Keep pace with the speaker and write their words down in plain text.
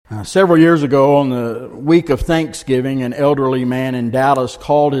Several years ago, on the week of Thanksgiving, an elderly man in Dallas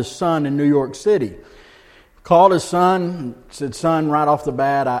called his son in New York City. Called his son, said, "Son, right off the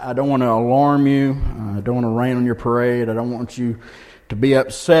bat, I don't want to alarm you. I don't want to rain on your parade. I don't want you to be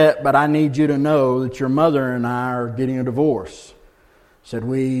upset, but I need you to know that your mother and I are getting a divorce." Said,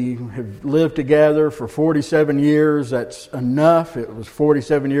 "We have lived together for 47 years. That's enough. It was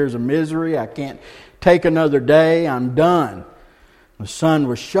 47 years of misery. I can't take another day. I'm done." The son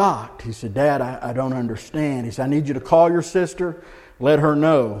was shocked. He said, "Dad, I don't understand." He said, "I need you to call your sister, let her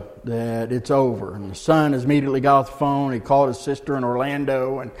know that it's over." And the son immediately got off the phone. He called his sister in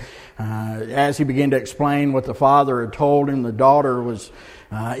Orlando, and as he began to explain what the father had told him, the daughter was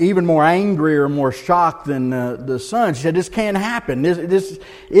even more angry or more shocked than the son. She said, "This can't happen. This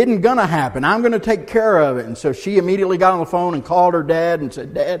isn't going to happen. I'm going to take care of it." And so she immediately got on the phone and called her dad and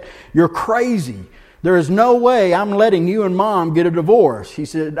said, "Dad, you're crazy. There is no way I'm letting you and Mom get a divorce." He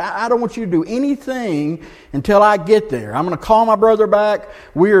said, I don't want you to do anything until I get there. I'm going to call my brother back.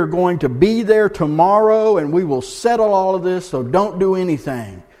 We are going to be there tomorrow and we will settle all of this, so don't do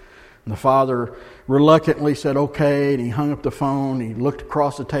anything." And the father reluctantly said, "Okay," and he hung up the phone. He looked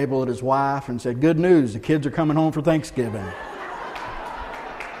across the table at his wife and said, "Good news, the kids are coming home for Thanksgiving."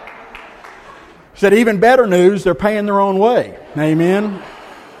 Said, "Even better news, they're paying their own way." Amen.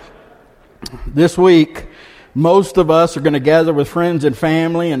 This week, most of us are going to gather with friends and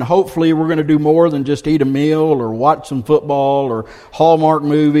family, and hopefully we're going to do more than just eat a meal or watch some football or Hallmark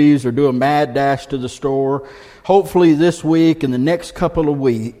movies or do a mad dash to the store. Hopefully this week and the next couple of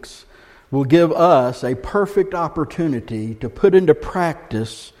weeks will give us a perfect opportunity to put into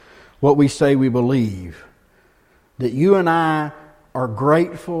practice what we say we believe. That you and I are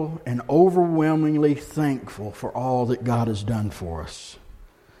grateful and overwhelmingly thankful for all that God has done for us.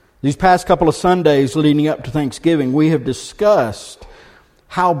 These past couple of Sundays leading up to Thanksgiving, we have discussed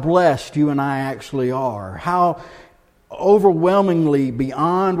how blessed you and I actually are. How overwhelmingly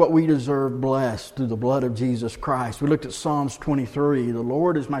beyond what we deserve blessed through the blood of Jesus Christ. We looked at Psalms 23. The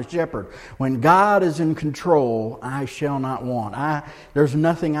Lord is my shepherd. When God is in control, I shall not want. There's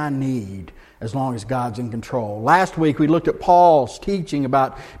nothing I need as long as God's in control. Last week we looked at Paul's teaching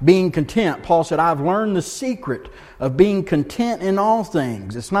about being content. Paul said, "I've learned the secret of being content in all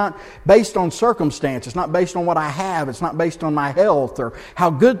things." It's not based on circumstance. It's not based on what I have. It's not based on my health or how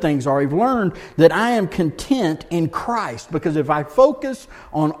good things are. I've learned that I am content in Christ, because if I focus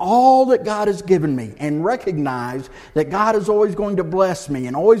on all that God has given me and recognize that God is always going to bless me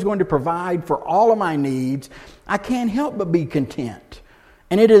and always going to provide for all of my needs, I can't help but be content.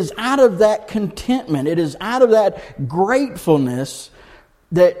 And it is out of that contentment, it is out of that gratefulness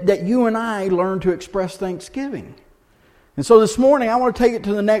that you and I learn to express thanksgiving. And so this morning I want to take it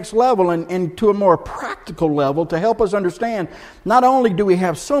to the next level and to a more practical level to help us understand not only do we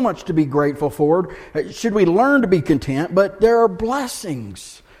have so much to be grateful for, should we learn to be content, but there are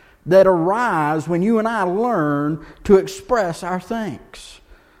blessings that arise when you and I learn to express our thanks.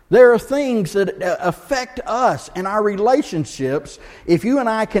 There are things that affect us and our relationships if you and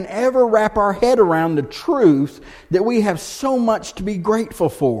I can ever wrap our head around the truth that we have so much to be grateful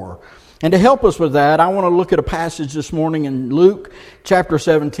for. And to help us with that, I want to look at a passage this morning in Luke chapter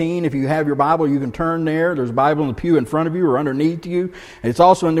 17. If you have your Bible, you can turn there. There's a Bible in the pew in front of you or underneath you. It's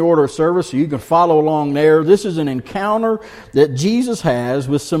also in the order of service, so you can follow along there. This is an encounter that Jesus has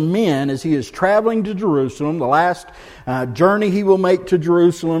with some men as he is traveling to Jerusalem, the last journey he will make to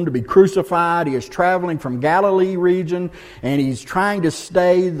Jerusalem to be crucified. He is traveling from Galilee region, and he's trying to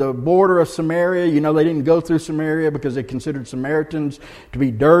stay the border of Samaria. You know, they didn't go through Samaria because they considered Samaritans to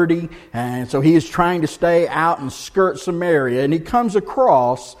be dirty. And so he is trying to stay out and skirt Samaria. And he comes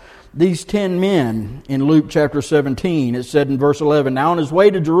across these 10 men in Luke chapter 17. It said in verse 11, "Now on his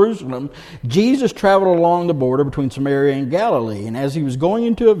way to Jerusalem, Jesus traveled along the border between Samaria and Galilee. And as he was going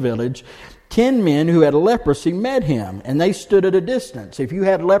into a village, 10 men who had leprosy met him, and they stood at a distance." If you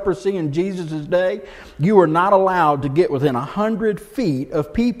had leprosy in Jesus' day, you were not allowed to get within 100 feet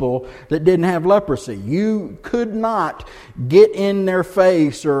of people that didn't have leprosy. You could not get in their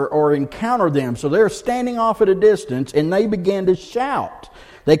face or encounter them. So they're standing off at a distance, and they began to shout.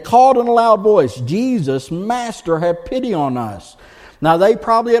 They called in a loud voice, "Jesus, Master, have pity on us." Now, they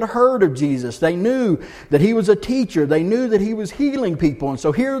probably had heard of Jesus. They knew that he was a teacher. They knew that he was healing people. And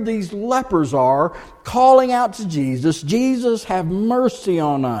so here these lepers are calling out to Jesus, "Jesus, have mercy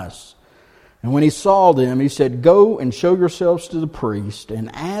on us." And when he saw them, he said, "Go and show yourselves to the priest."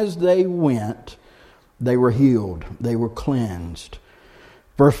 And as they went, they were healed. They were cleansed.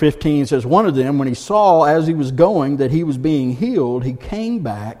 Verse 15 says, one of them, when he saw as he was going that he was being healed, he came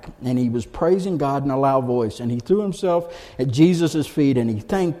back and he was praising God in a loud voice. And he threw himself at Jesus' feet and he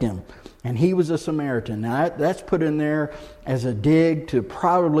thanked him. And he was a Samaritan. Now that's put in there as a dig to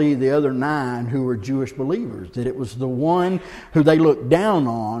probably the other 9 who were Jewish believers. That it was the one who they looked down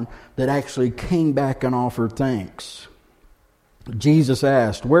on that actually came back and offered thanks. Jesus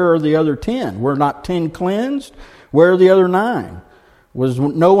asked, where are the other 10? Were not 10 cleansed? Where are the other 9? Was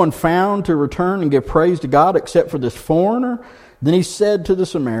no one found to return and give praise to God except for this foreigner? Then he said to the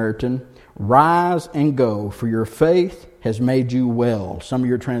Samaritan, rise and go, for your faith has made you well. Some of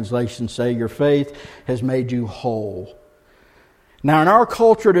your translations say your faith has made you whole. Now in our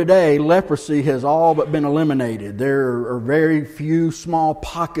culture today, leprosy has all but been eliminated. There are very few small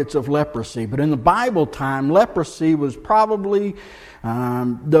pockets of leprosy. But in the Bible time, leprosy was probably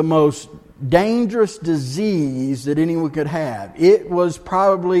the most dangerous disease that anyone could have. It was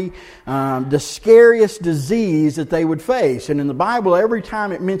probably the scariest disease that they would face. And in the Bible, every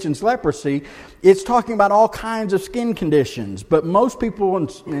time it mentions leprosy, it's talking about all kinds of skin conditions. But most people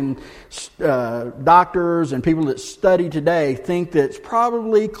and doctors and people that study today think that it's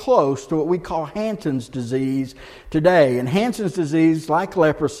probably close to what we call Hansen's disease today. And Hansen's disease, like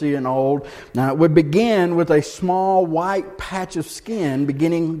leprosy and old, would begin with a small white patch of skin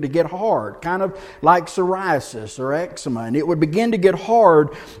beginning to get hard, kind of like psoriasis or eczema. And it would begin to get hard,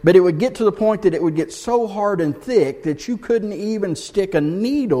 but it would get to the point that it would get so hard and thick that you couldn't even stick a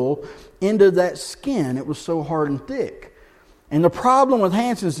needle into that skin. It was so hard and thick. And the problem with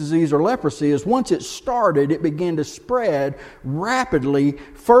Hansen's disease or leprosy is once it started, it began to spread rapidly,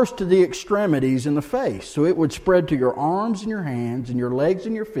 first to the extremities in the face. So it would spread to your arms and your hands and your legs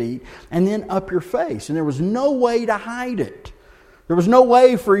and your feet and then up your face. And there was no way to hide it. There was no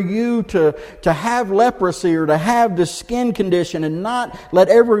way for you to have leprosy or to have this skin condition and not let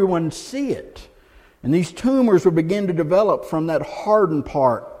everyone see it. And these tumors would begin to develop from that hardened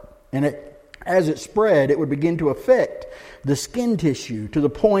part. And as it spread, it would begin to affect the skin tissue to the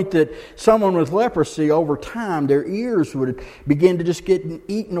point that someone with leprosy, over time, their ears would begin to just get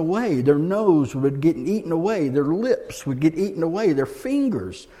eaten away. Their nose would get eaten away. Their lips would get eaten away. Their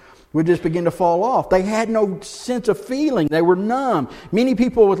fingers would just begin to fall off. They had no sense of feeling. They were numb. Many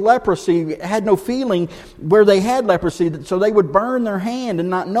people with leprosy had no feeling where they had leprosy, so they would burn their hand and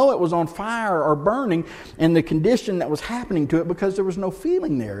not know it was on fire or burning and the condition that was happening to it because there was no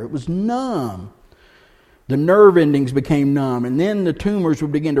feeling there. It was numb. The nerve endings became numb, and then the tumors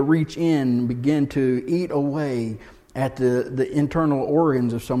would begin to reach in and begin to eat away at the internal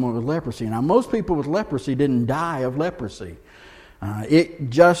organs of someone with leprosy. Now, most people with leprosy didn't die of leprosy.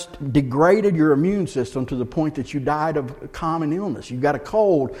 It just degraded your immune system to the point that you died of common illness. You got a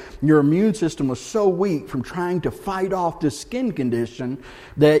cold, your immune system was so weak from trying to fight off this skin condition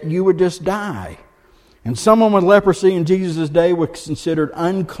that you would just die. And someone with leprosy in Jesus' day was considered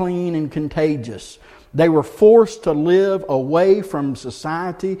unclean and contagious. They were forced to live away from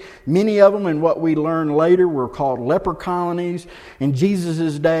society. Many of them, in what we learn later, were called leper colonies. In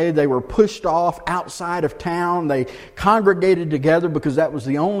Jesus' day, they were pushed off outside of town. They congregated together because that was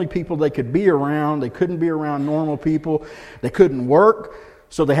the only people they could be around. They couldn't be around normal people. They couldn't work,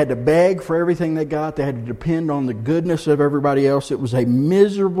 so they had to beg for everything they got. They had to depend on the goodness of everybody else. It was a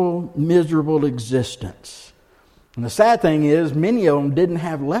miserable, miserable existence. And the sad thing is, many of them didn't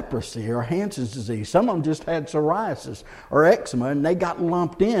have leprosy or Hansen's disease. Some of them just had psoriasis or eczema, and they got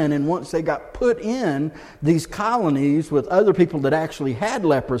lumped in. And once they got put in these colonies with other people that actually had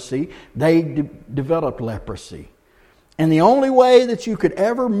leprosy, they developed leprosy. And the only way that you could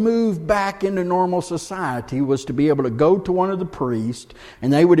ever move back into normal society was to be able to go to one of the priests,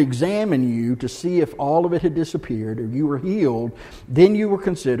 and they would examine you to see if all of it had disappeared or you were healed. Then you were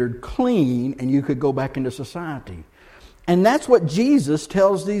considered clean and you could go back into society. And that's what Jesus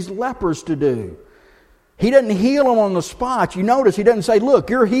tells these lepers to do. He doesn't heal them on the spot. You notice he doesn't say, look,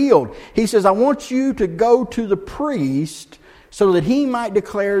 you're healed. He says, I want you to go to the priest so that he might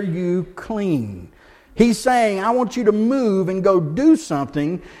declare you clean. He's saying, I want you to move and go do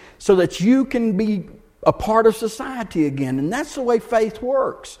something so that you can be a part of society again. And that's the way faith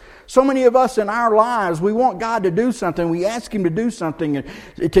works. So many of us in our lives, we want God to do something. We ask Him to do something,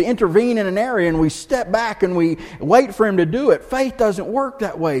 to intervene in an area, and we step back and we wait for Him to do it. Faith doesn't work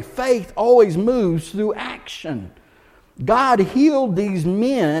that way. Faith always moves through action. God healed these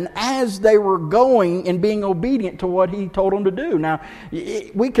men as they were going and being obedient to what He told them to do. Now,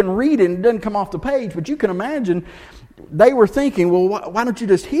 we can read it and it doesn't come off the page, but you can imagine they were thinking, well, why don't you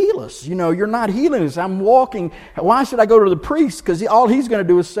just heal us? You're not healing us. I'm walking. Why should I go to the priest? Because all he's going to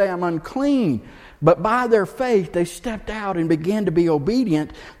do is say I'm unclean. But by their faith, they stepped out and began to be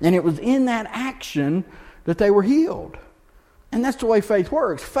obedient. And it was in that action that they were healed. And that's the way faith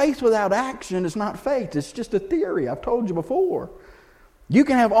works. Faith without action is not faith. It's just a theory. I've told you before. You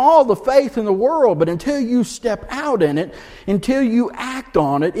can have all the faith in the world, but until you step out in it, until you act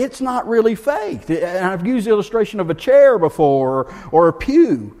on it, it's not really faith. And I've used the illustration of a chair before or a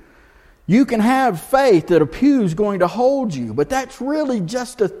pew. You can have faith that a pew is going to hold you, but that's really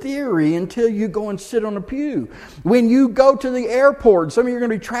just a theory until you go and sit on a pew. When you go to the airport, some of you are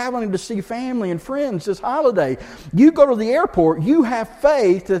going to be traveling to see family and friends this holiday. You go to the airport, you have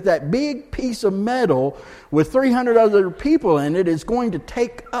faith that that big piece of metal with 300 other people in it is going to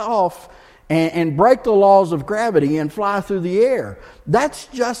take off and break the laws of gravity and fly through the air. That's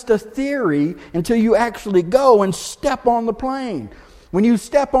just a theory until you actually go and step on the plane. When you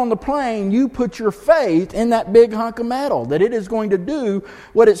step on the plane, you put your faith in that big hunk of metal, that it is going to do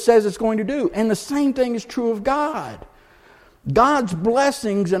what it says it's going to do. And the same thing is true of God. God's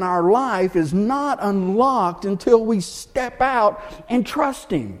blessings in our life is not unlocked until we step out and trust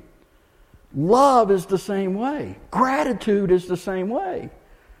Him. Love is the same way. Gratitude is the same way.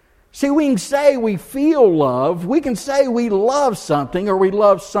 See, we can say we feel love, we can say we love something or we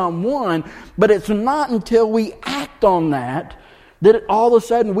love someone, but it's not until we act on that all of a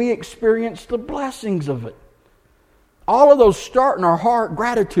sudden we experience the blessings of it. All of those start in our heart.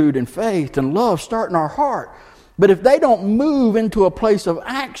 Gratitude and faith and love start in our heart. But if they don't move into a place of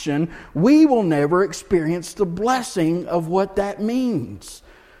action, we will never experience the blessing of what that means.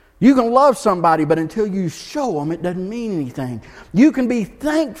 You can love somebody, but until you show them, it doesn't mean anything. You can be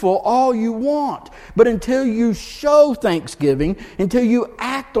thankful all you want, but until you show thanksgiving, until you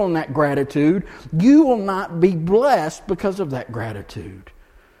act on that gratitude, you will not be blessed because of that gratitude.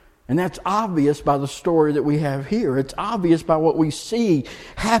 And that's obvious by the story that we have here. It's obvious by what we see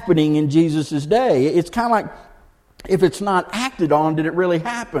happening in Jesus' day. It's kind of like, if it's not acted on, did it really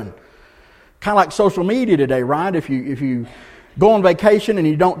happen? Kind of like social media today, right? If you go on vacation and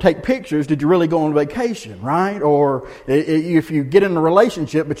you don't take pictures, did you really go on vacation, right? Or if you get in a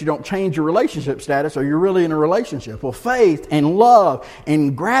relationship but you don't change your relationship status, are you really in a relationship? Well, faith and love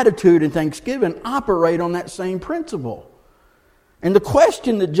and gratitude and thanksgiving operate on that same principle. And the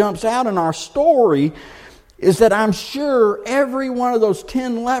question that jumps out in our story is that I'm sure every one of those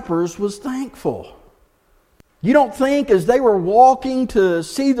 10 lepers was thankful. You don't think as they were walking to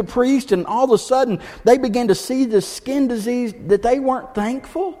see the priest and all of a sudden they began to see this skin disease that they weren't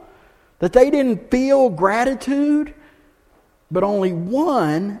thankful? That they didn't feel gratitude? But only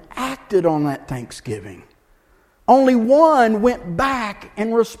one acted on that thanksgiving. Only one went back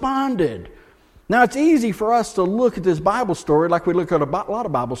and responded. Now it's easy for us to look at this Bible story like we look at a lot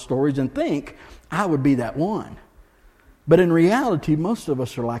of Bible stories and think, I would be that one. But in reality, most of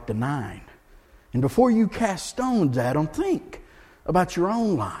us are like the 9. And before you cast stones at them, think about your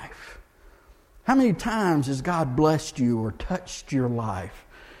own life. How many times has God blessed you or touched your life?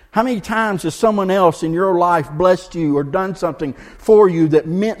 How many times has someone else in your life blessed you or done something for you that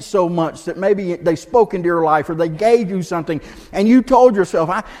meant so much that maybe they spoke into your life or they gave you something and you told yourself,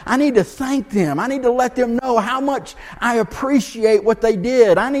 I need to thank them. I need to let them know how much I appreciate what they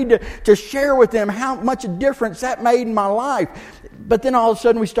did. I need to share with them how much a difference that made in my life. But then all of a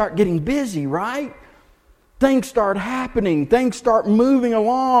sudden we start getting busy, right? Things start happening. Things start moving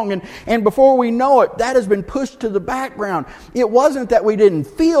along. And before we know it, that has been pushed to the background. It wasn't that we didn't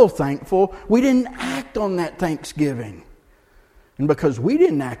feel thankful. We didn't act on that thanksgiving. And because we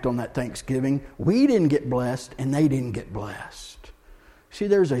didn't act on that thanksgiving, we didn't get blessed and they didn't get blessed. See,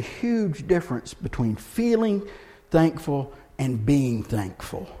 there's a huge difference between feeling thankful and being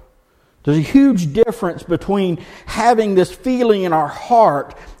thankful. There's a huge difference between having this feeling in our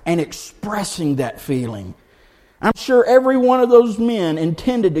heart and expressing that feeling. I'm sure every one of those men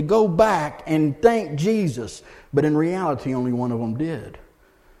intended to go back and thank Jesus, but in reality, only one of them did.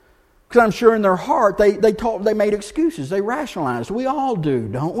 Because I'm sure in their heart, they made excuses. They rationalized. We all do,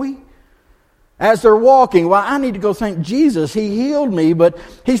 don't we? As they're walking, well, I need to go thank Jesus. He healed me, but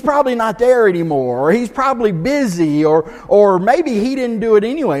He's probably not there anymore. Or He's probably busy. Or maybe He didn't do it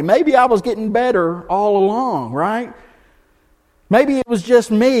anyway. Maybe I was getting better all along, right? Maybe it was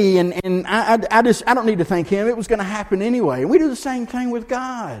just me and I don't need to thank Him. It was going to happen anyway. And we do the same thing with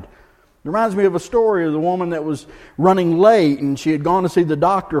God. It reminds me of a story of the woman that was running late and she had gone to see the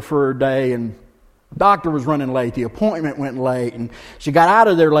doctor for a day and Doctor was running late. The appointment went late, and she got out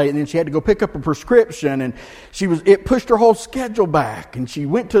of there late, and then she had to go pick up a prescription, and it pushed her whole schedule back. And she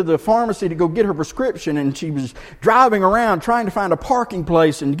went to the pharmacy to go get her prescription, and she was driving around trying to find a parking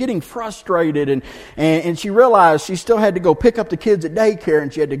place and getting frustrated, and she realized she still had to go pick up the kids at daycare,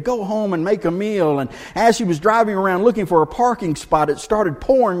 and she had to go home and make a meal. And as she was driving around looking for a parking spot, it started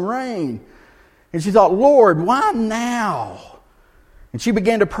pouring rain. And she thought, Lord, why now? And she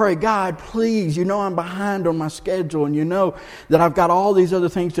began to pray, God, please, you know I'm behind on my schedule, and you know that I've got all these other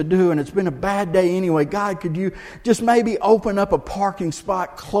things to do, and it's been a bad day anyway. God, could you just maybe open up a parking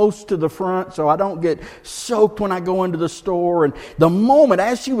spot close to the front so I don't get soaked when I go into the store? And the moment,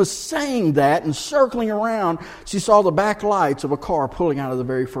 as she was saying that and circling around, she saw the back lights of a car pulling out of the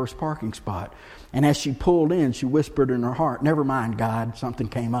very first parking spot. And as she pulled in, she whispered in her heart, never mind, God, something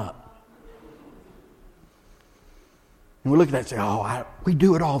came up. And we look at that and say, we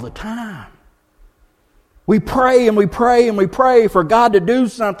do it all the time. We pray and we pray and we pray for God to do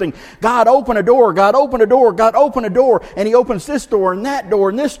something. God, open a door. God, open a door. God, open a door. And He opens this door and that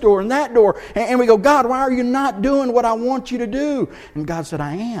door and this door and that door. And we go, God, why are you not doing what I want you to do? And God said,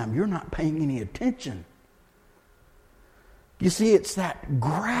 I am. You're not paying any attention. You see, it's that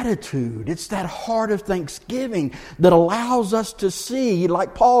gratitude. It's that heart of thanksgiving that allows us to see,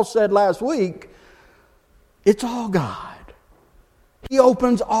 like Paul said last week, it's all God. He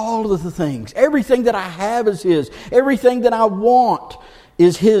opens all of the things. Everything that I have is His. Everything that I want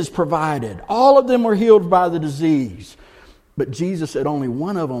is His provided. All of them were healed by the disease. But Jesus said only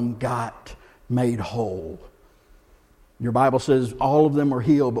one of them got made whole. Your Bible says all of them were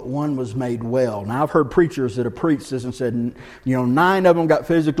healed, but one was made well. Now, I've heard preachers that have preached this and said, 9 of them got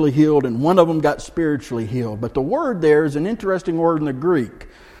physically healed and one of them got spiritually healed. But the word there is an interesting word in the Greek.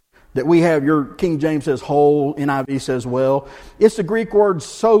 That we have, your King James says whole, NIV says well. It's the Greek word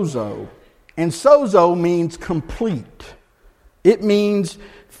sozo. And sozo means complete. It means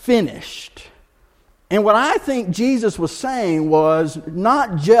finished. And what I think Jesus was saying was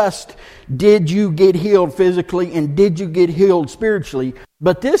not just did you get healed physically and did you get healed spiritually,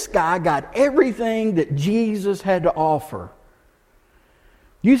 but this guy got everything that Jesus had to offer.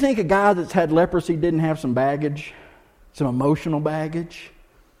 You think a guy that's had leprosy didn't have some baggage? Some emotional baggage?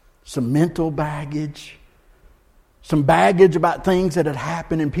 Some mental baggage, some baggage about things that had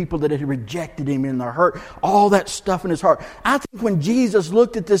happened and people that had rejected Him in their hurt, all that stuff in his heart. I think when Jesus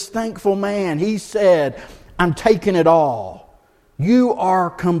looked at this thankful man, He said, I'm taking it all. You are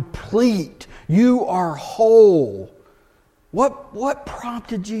complete. You are whole. What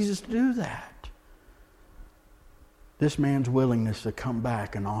prompted Jesus to do that? This man's willingness to come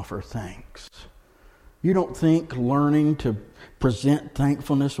back and offer thanks. You don't think learning to present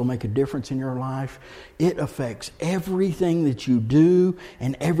thankfulness will make a difference in your life? It affects everything that you do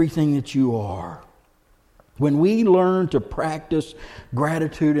and everything that you are. When we learn to practice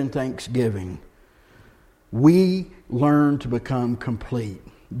gratitude and thanksgiving, we learn to become complete.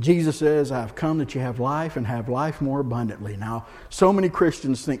 Jesus says, I've come that you have life and have life more abundantly. Now, so many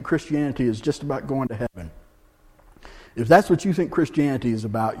Christians think Christianity is just about going to heaven. If that's what you think Christianity is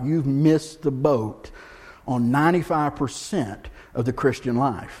about, you've missed the boat on 95% of the Christian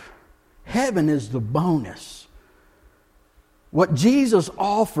life. Heaven is the bonus. What Jesus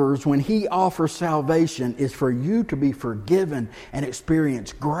offers when He offers salvation is for you to be forgiven and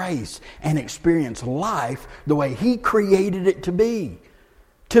experience grace and experience life the way He created it to be.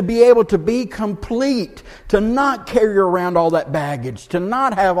 To be able to be complete, to not carry around all that baggage, to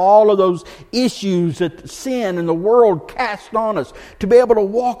not have all of those issues that sin and the world cast on us, to be able to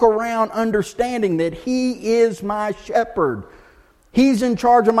walk around understanding that He is my shepherd. He's in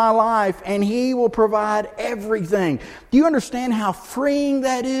charge of my life and He will provide everything. Do you understand how freeing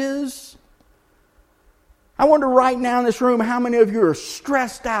that is? I wonder right now in this room how many of you are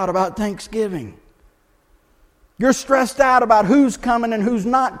stressed out about Thanksgiving. You're stressed out about who's coming and who's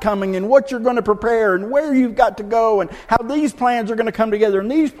not coming and what you're going to prepare and where you've got to go and how these plans are going to come together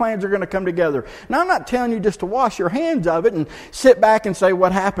and these plans are going to come together. Now, I'm not telling you just to wash your hands of it and sit back and say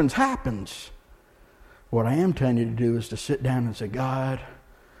what happens, happens. What I am telling you to do is to sit down and say, God,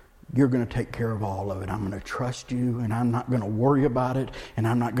 you're going to take care of all of it. I'm going to trust you and I'm not going to worry about it and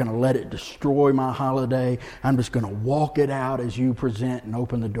I'm not going to let it destroy my holiday. I'm just going to walk it out as you present and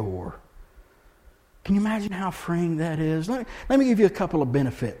open the door. Can you imagine how freeing that is? Let me give you a couple of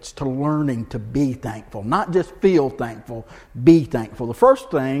benefits to learning to be thankful. Not just feel thankful, be thankful. The first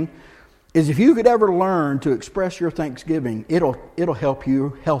thing is if you could ever learn to express your thanksgiving, it'll help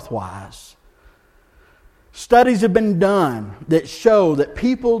you health-wise. Studies have been done that show that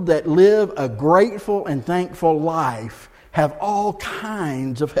people that live a grateful and thankful life have all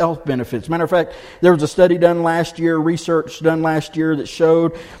kinds of health benefits. Matter of fact, there was a study done last year, research done last year that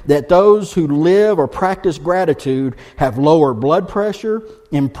showed that those who live or practice gratitude have lower blood pressure,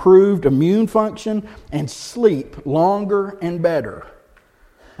 improved immune function, and sleep longer and better.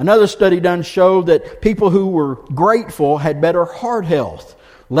 Another study done showed that people who were grateful had better heart health,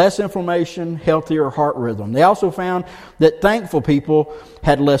 less inflammation, healthier heart rhythm. They also found that thankful people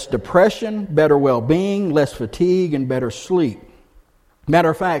had less depression, better well-being, less fatigue, and better sleep.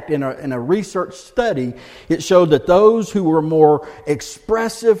 Matter of fact, in a research study, it showed that those who were more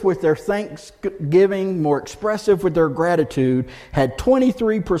expressive with their thanksgiving, more expressive with their gratitude, had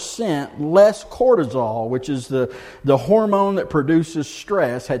 23% less cortisol, which is the hormone that produces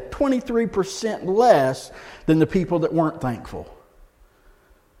stress, had 23% less than the people that weren't thankful.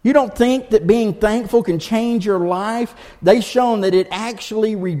 You don't think that being thankful can change your life? They've shown that it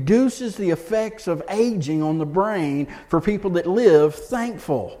actually reduces the effects of aging on the brain for people that live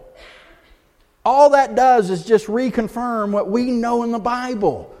thankful. All that does is just reconfirm what we know in the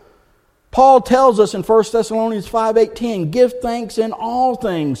Bible. Paul tells us in 1 Thessalonians 5:18, "Give thanks in all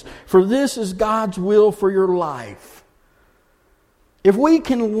things, for this is God's will for your life." If we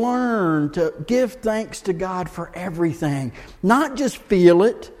can learn to give thanks to God for everything, not just feel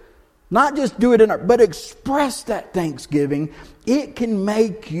it, not just do it, but express that thanksgiving, it can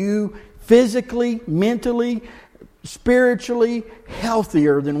make you physically, mentally, spiritually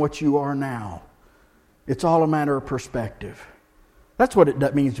healthier than what you are now. It's all a matter of perspective. That's what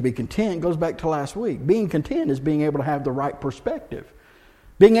it means to be content. It goes back to last week. Being content is being able to have the right perspective.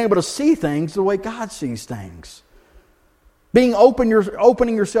 Being able to see things the way God sees things. Being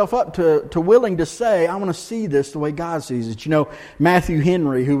opening yourself up to willing to say, I want to see this the way God sees it. You know, Matthew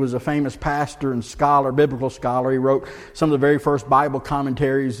Henry, who was a famous pastor and scholar, biblical scholar, he wrote some of the very first Bible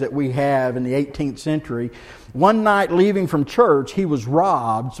commentaries that we have in the 18th century. One night leaving from church, he was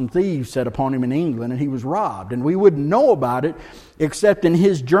robbed. Some thieves set upon him in England, and he was robbed. And we wouldn't know about it except in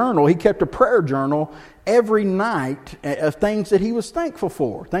his journal. He kept a prayer journal every night of things that he was thankful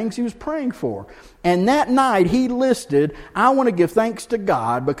for, things he was praying for. And that night he listed, I want to give thanks to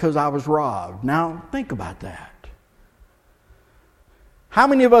God because I was robbed. Now, think about that. How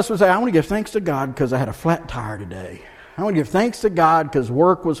many of us would say, I want to give thanks to God because I had a flat tire today? I want to give thanks to God because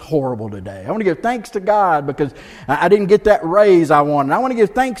work was horrible today. I want to give thanks to God because I didn't get that raise I wanted. I want to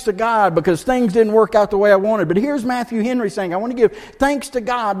give thanks to God because things didn't work out the way I wanted. But here's Matthew Henry saying, I want to give thanks to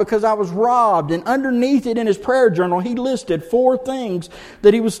God because I was robbed. And underneath it in his prayer journal, he listed 4 things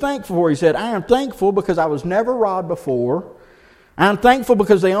that he was thankful for. He said, I am thankful because I was never robbed before. I am thankful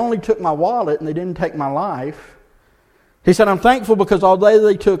because they only took my wallet and they didn't take my life. He said, I'm thankful because although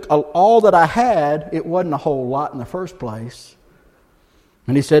they took all that I had, it wasn't a whole lot in the first place.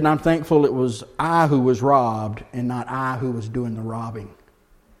 And he said, and I'm thankful it was I who was robbed and not I who was doing the robbing.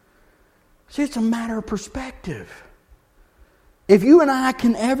 See, it's a matter of perspective. If you and I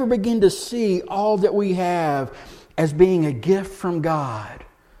can ever begin to see all that we have as being a gift from God,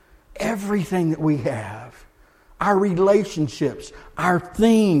 everything that we have, our relationships, our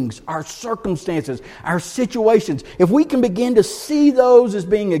things, our circumstances, our situations. If we can begin to see those as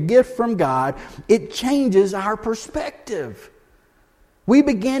being a gift from God, it changes our perspective. We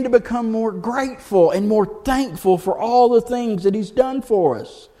begin to become more grateful and more thankful for all the things that He's done for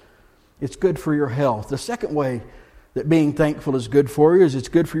us. It's good for your health. The second way that being thankful is good for you is it's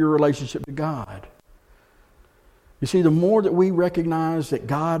good for your relationship to God. You see, the more that we recognize that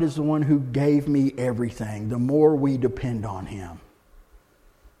God is the one who gave me everything, the more we depend on Him.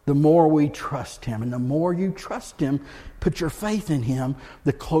 The more we trust Him. And the more you trust Him, put your faith in Him,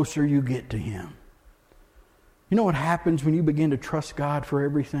 the closer you get to Him. You know what happens when you begin to trust God for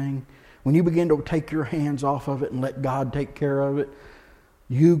everything? When you begin to take your hands off of it and let God take care of it,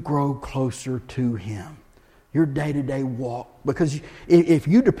 you grow closer to Him. Your day-to-day walk. Because if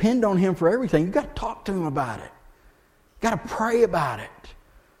you depend on Him for everything, you've got to talk to Him about it. Got to pray about it.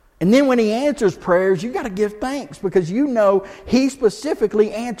 And then when He answers prayers, you've got to give thanks because you know He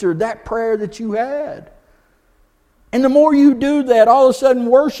specifically answered that prayer that you had. And the more you do that, all of a sudden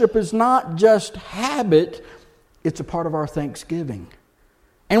worship is not just habit, it's a part of our thanksgiving.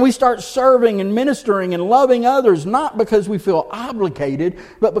 And we start serving and ministering and loving others, not because we feel obligated,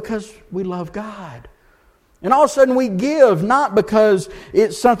 but because we love God. And all of a sudden we give, not because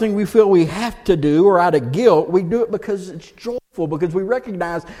it's something we feel we have to do or out of guilt. We do it because it's joyful, because we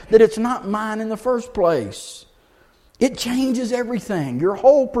recognize that it's not mine in the first place. It changes everything, your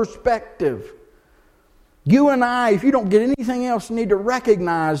whole perspective. You and I, if you don't get anything else, need to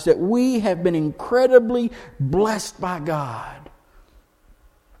recognize that we have been incredibly blessed by God.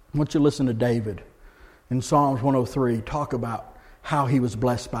 I want you to listen to David. in Psalms 103 talk about how he was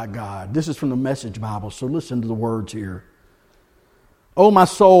blessed by God. This is from the Message Bible, so listen to the words here. "Oh, my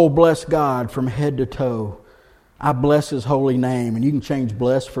soul, bless God from head to toe. I bless His holy name." And you can change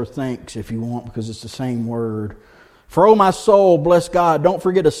bless for thanks if you want, because it's the same word. "For, oh, my soul, bless God. Don't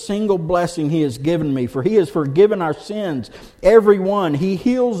forget a single blessing He has given me. For He has forgiven our sins, every one. He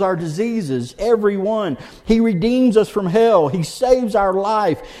heals our diseases, every one. He redeems us from hell. He saves our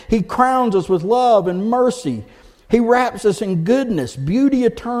life. He crowns us with love and mercy. He wraps us in goodness, beauty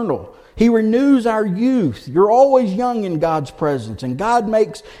eternal. He renews our youth." You're always young in God's presence, and God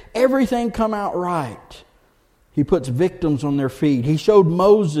makes everything come out right. He puts victims on their feet. He showed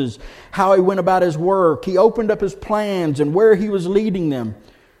Moses how he went about his work. He opened up his plans and where he was leading them.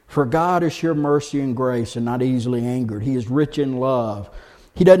 For God is sheer mercy and grace and not easily angered. He is rich in love.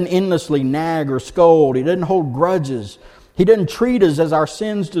 He doesn't endlessly nag or scold. He doesn't hold grudges. He doesn't treat us as our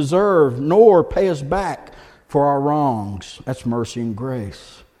sins deserve, nor pay us back for our wrongs. That's mercy and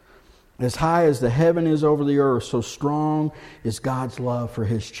grace. As high as the heaven is over the earth, so strong is God's love for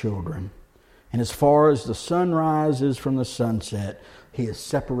His children. And as far as the sunrise is from the sunset, He has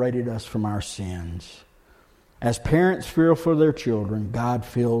separated us from our sins. As parents feel for their children, God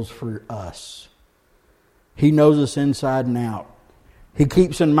feels for us. He knows us inside and out. He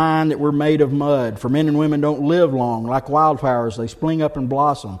keeps in mind that we're made of mud. For men and women don't live long. Like wildflowers, they spring up and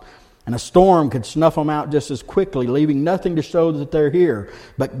blossom. And a storm could snuff them out just as quickly, leaving nothing to show that they're here.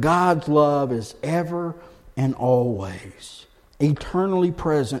 But God's love is ever and always, eternally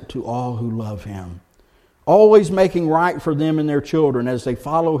present to all who love Him, always making right for them and their children as they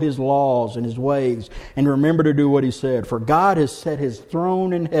follow His laws and His ways and remember to do what He said. For God has set His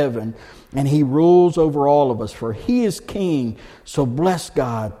throne in heaven, and He rules over all of us. For He is King, so bless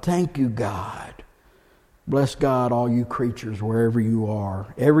God. Thank you, God. Bless God, all you creatures, wherever you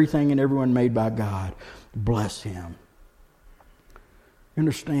are. Everything and everyone made by God. Bless Him. You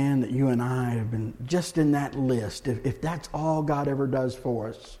understand that you and I have been just in that list. If that's all God ever does for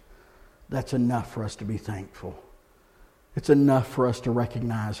us, that's enough for us to be thankful. It's enough for us to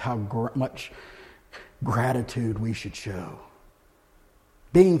recognize how much gratitude we should show.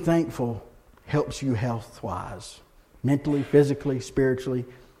 Being thankful helps you health-wise, mentally, physically, spiritually.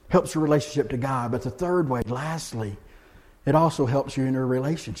 Helps your relationship to God. But the third way, lastly, it also helps you in your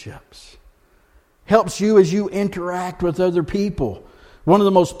relationships. Helps you as you interact with other people. One of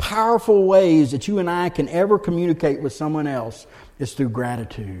the most powerful ways that you and I can ever communicate with someone else is through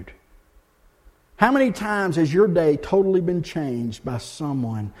gratitude. How many times has your day totally been changed by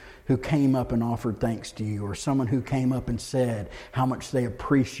someone who came up and offered thanks to you, or someone who came up and said how much they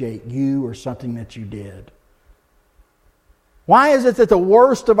appreciate you or something that you did? Why is it that the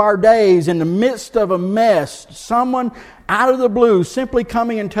worst of our days, in the midst of a mess, someone out of the blue simply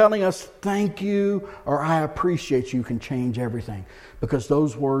coming and telling us thank you or I appreciate you can change everything? Because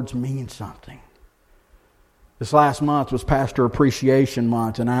those words mean something. This last month was Pastor Appreciation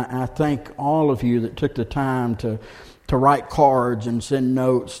Month, and I thank all of you that took the time to write cards and send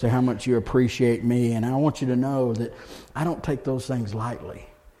notes to how much you appreciate me. And I want you to know that I don't take those things lightly.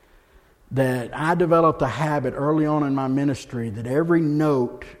 That I developed a habit early on in my ministry that every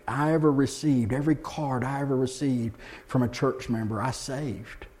note I ever received, every card I ever received from a church member, I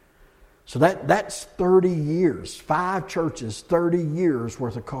saved. So that's 30 years, 5 churches, 30 years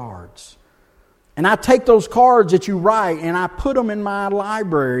worth of cards. And I take those cards that you write and I put them in my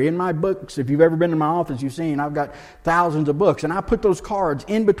library, in my books. If you've ever been to my office, you've seen I've got thousands of books. And I put those cards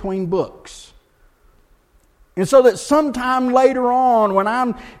in between books. And so that sometime later on when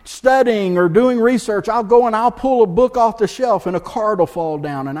I'm studying or doing research, I'll go and I'll pull a book off the shelf and a card will fall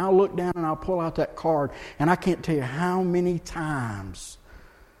down. And I'll look down and I'll pull out that card. And I can't tell you how many times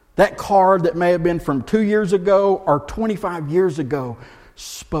that card that may have been from 2 years ago or 25 years ago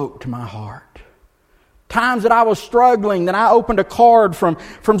spoke to my heart. Times that I was struggling, that I opened a card from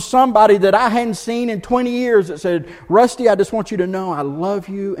somebody that I hadn't seen in 20 years that said, Rusty, I just want you to know I love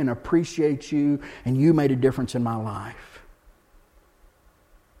you and appreciate you, and you made a difference in my life.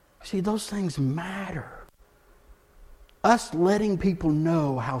 See, those things matter. Us letting people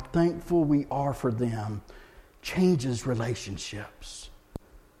know how thankful we are for them changes relationships,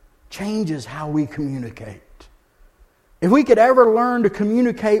 changes how we communicate. If we could ever learn to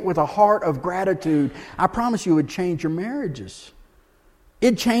communicate with a heart of gratitude, I promise you it would change your marriages.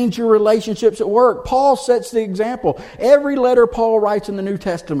 It'd change your relationships at work. Paul sets the example. Every letter Paul writes in the New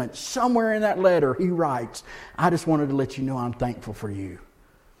Testament, somewhere in that letter he writes, I just wanted to let you know I'm thankful for you.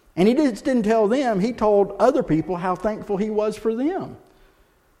 And he just didn't tell them, he told other people how thankful he was for them.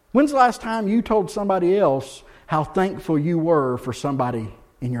 When's the last time you told somebody else how thankful you were for somebody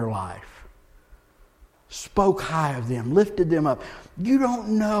in your life? spoke high of them, lifted them up. You don't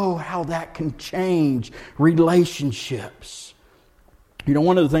know how that can change relationships. You know,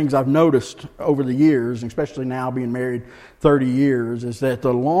 one of the things I've noticed over the years, especially now being married 30 years, is that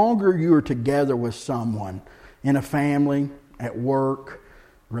the longer you are together with someone in a family, at work,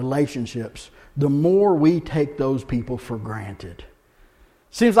 relationships, the more we take those people for granted.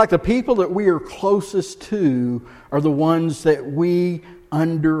 Seems like the people that we are closest to are the ones that we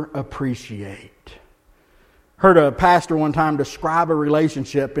underappreciate. Heard a pastor one time describe a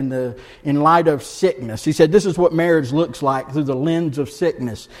relationship in light of sickness. He said, this is what marriage looks like through the lens of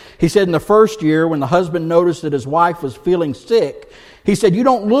sickness. He said in the first year, when the husband noticed that his wife was feeling sick, he said, you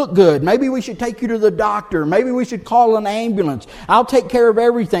don't look good. Maybe we should take you to the doctor. Maybe we should call an ambulance. I'll take care of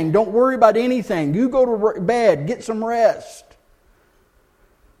everything. Don't worry about anything. You go to bed. Get some rest.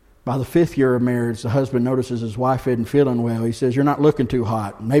 By the 5th year of marriage, the husband notices his wife isn't feeling well. He says, you're not looking too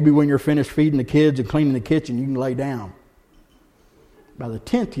hot. Maybe when you're finished feeding the kids and cleaning the kitchen, you can lay down. By the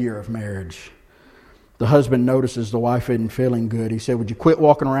 10th year of marriage, the husband notices the wife isn't feeling good. He said, would you quit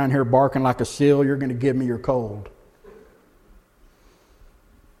walking around here barking like a seal? You're going to give me your cold.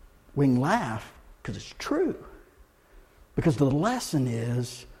 We can laugh because it's true. Because the lesson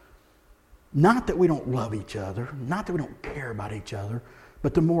is not that we don't love each other, not that we don't care about each other,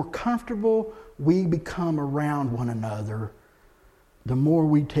 but the more comfortable we become around one another, the more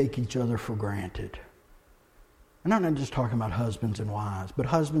we take each other for granted. And I'm not just talking about husbands and wives, but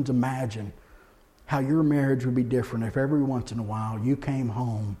husbands, imagine how your marriage would be different if every once in a while you came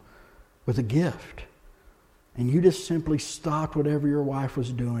home with a gift and you just simply stopped whatever your wife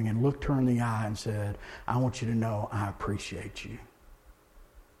was doing and looked her in the eye and said, I want you to know I appreciate you.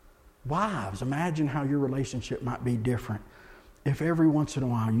 Wives, imagine how your relationship might be different if every once in a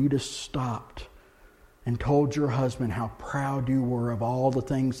while you just stopped and told your husband how proud you were of all the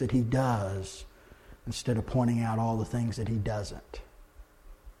things that he does instead of pointing out all the things that he doesn't.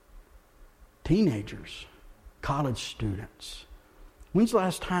 Teenagers, college students, when's the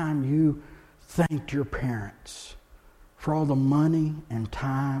last time you thanked your parents for all the money and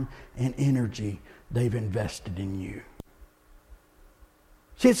time and energy they've invested in you?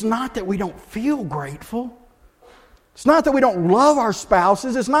 See, it's not that we don't feel grateful. It's not that we don't love our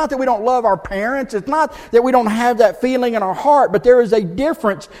spouses. It's not that we don't love our parents. It's not that we don't have that feeling in our heart. But there is a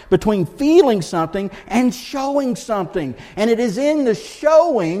difference between feeling something and showing something. And it is in the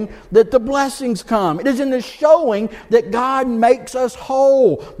showing that the blessings come. It is in the showing that God makes us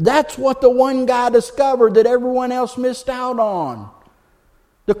whole. That's what the one guy discovered that everyone else missed out on.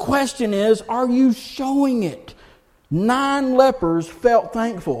 The question is, are you showing it? 9 lepers felt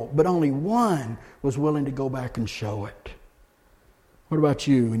thankful, but only one was willing to go back and show it. What about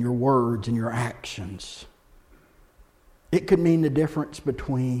you and your words and your actions? It could mean the difference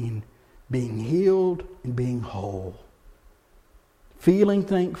between being healed and being whole. Feeling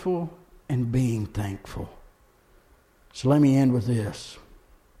thankful and being thankful. So let me end with this.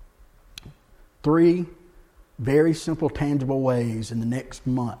 3 very simple, tangible ways in the next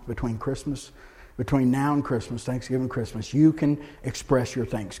month between now and Christmas, Thanksgiving, Christmas, you can express your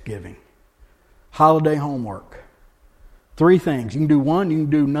thanksgiving. Holiday homework. 3 things. You can do one, you can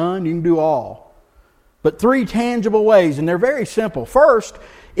do none, you can do all. But 3 tangible ways, and they're very simple. First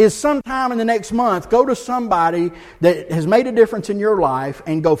is sometime in the next month, go to somebody that has made a difference in your life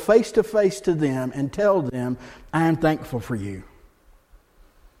and go face to face to them and tell them, I am thankful for you.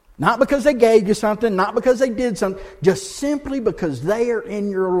 Not because they gave you something, not because they did something, just simply because they are in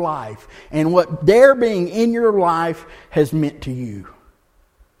your life and what their being in your life has meant to you.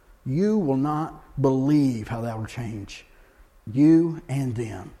 You will not believe how that will change you and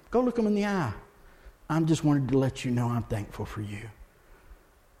them. Go look them in the eye. I just wanted to let you know I'm thankful for you.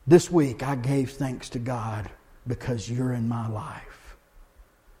 This week I gave thanks to God because you're in my life.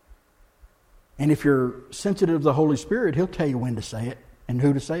 And if you're sensitive to the Holy Spirit, He'll tell you when to say it and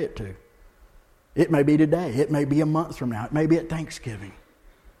who to say it to. It may be today. It may be a month from now. It may be at Thanksgiving.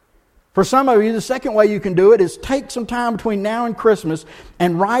 For some of you, the second way you can do it is take some time between now and Christmas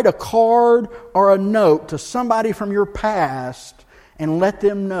and write a card or a note to somebody from your past and let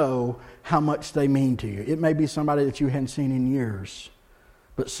them know how much they mean to you. It may be somebody that you hadn't seen in years,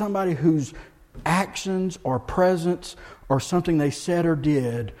 but somebody whose actions or presence or something they said or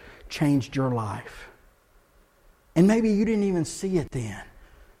did changed your life. And maybe you didn't even see it then.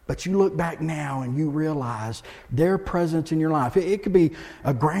 But you look back now and you realize their presence in your life. It could be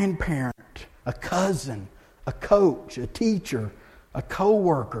a grandparent, a cousin, a coach, a teacher, a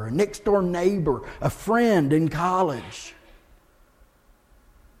coworker, a next door neighbor, a friend in college.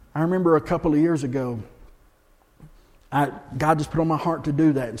 I remember a couple of years ago, God just put on my heart to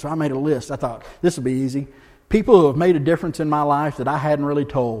do that. And so I made a list. I thought, this will be easy. People who have made a difference in my life that I hadn't really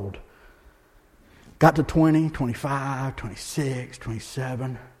told. Got to 20, 25, 26,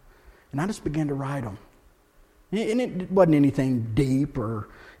 27. And I just began to write them. And it wasn't anything deep or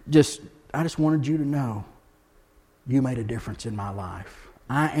I just wanted you to know you made a difference in my life.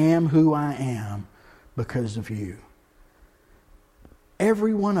 I am who I am because of you.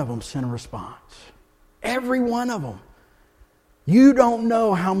 Every one of them sent a response. Every one of them. You don't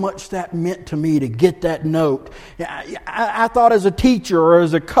know how much that meant to me to get that note. I thought as a teacher or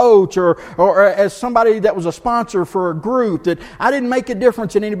as a coach or as somebody that was a sponsor for a group that I didn't make a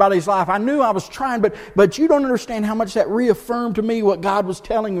difference in anybody's life. I knew I was trying, but you don't understand how much that reaffirmed to me what God was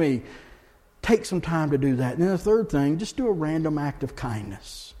telling me. Take some time to do that. And then the third thing, just do a random act of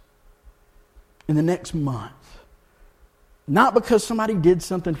kindness in the next month. Not because somebody did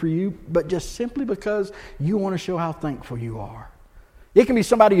something for you, but just simply because you want to show how thankful you are. It can be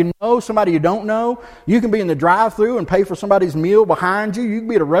somebody you know, somebody you don't know. You can be in the drive-thru and pay for somebody's meal behind you. You can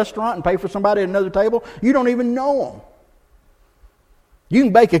be at a restaurant and pay for somebody at another table. You don't even know them. You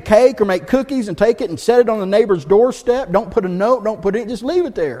can bake a cake or make cookies and take it and set it on the neighbor's doorstep. Don't put a note, don't put it, just leave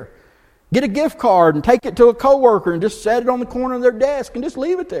it there. Get a gift card and take it to a coworker and just set it on the corner of their desk and just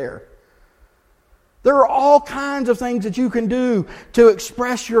leave it there. There are all kinds of things that you can do to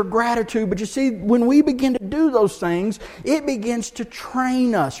express your gratitude. But you see, when we begin to do those things, it begins to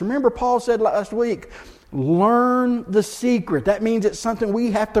train us. Remember, Paul said last week, learn the secret. That means it's something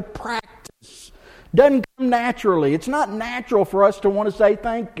we have to practice. Doesn't come naturally. It's not natural for us to want to say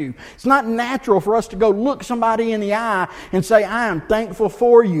thank you. It's not natural for us to go look somebody in the eye and say, I am thankful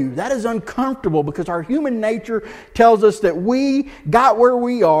for you. That is uncomfortable because our human nature tells us that we got where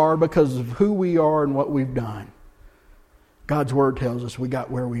we are because of who we are and what we've done. God's Word tells us we got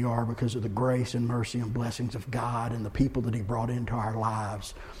where we are because of the grace and mercy and blessings of God and the people that He brought into our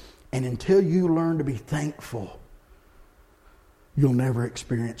lives. And until you learn to be thankful, you'll never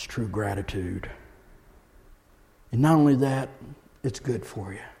experience true gratitude. And not only that, it's good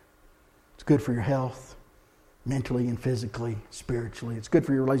for you. It's good for your health, mentally and physically, spiritually. It's good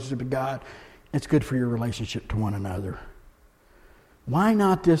for your relationship to God. It's good for your relationship to one another. Why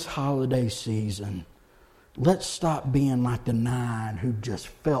not this holiday season? Let's stop being like the 9 who just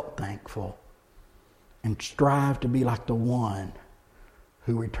felt thankful and strive to be like the 1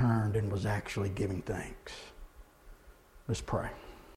 who returned and was actually giving thanks. Let's pray.